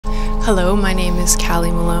Hello, my name is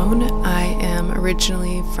Kali Malone. I am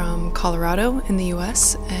originally from Colorado in the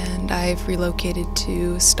US, and I've relocated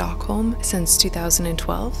to Stockholm since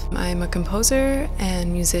 2012. I'm a composer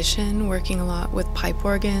and musician working a lot with pipe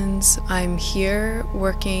organs. I'm here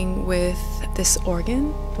working with this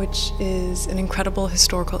organ, which is an incredible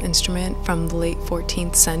historical instrument from the late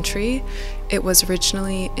 14th century. It was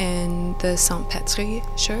originally in the St. Petri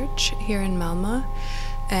church here in Malmö.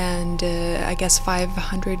 And I guess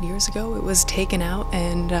 500 years ago it was taken out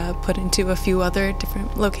and put into a few other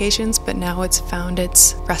different locations, but now it's found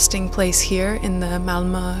its resting place here in the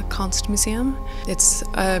Malmö Konstmuseum. It's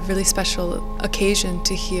a really special occasion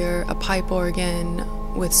to hear a pipe organ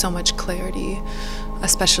with so much clarity,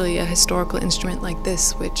 especially a historical instrument like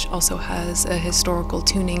this, which also has a historical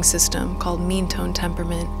tuning system called mean tone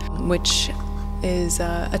temperament, which is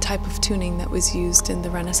a type of tuning that was used in the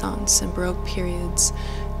Renaissance and Baroque periods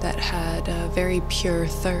that had very pure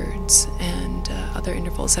thirds and other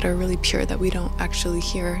intervals that are really pure that we don't actually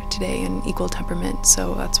hear today in equal temperament.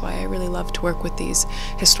 So that's why I really love to work with these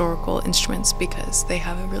historical instruments, because they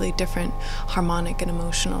have a really different harmonic and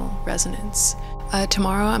emotional resonance.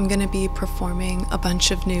 Tomorrow I'm going to be performing a bunch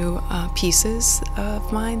of new pieces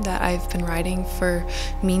of mine that I've been writing for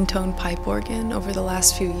mean tone pipe organ over the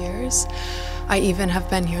last few years. I even have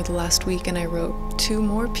been here the last week and I wrote 2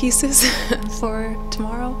 more pieces for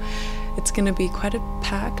tomorrow. It's going to be quite a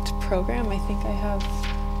packed program. I think I have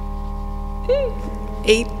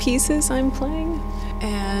 8 pieces I'm playing.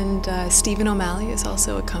 And Stephen O'Malley is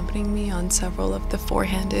also accompanying me on several of the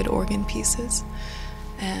 4-handed organ pieces.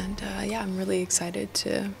 And yeah, I'm really excited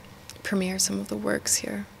to premiere some of the works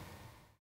here.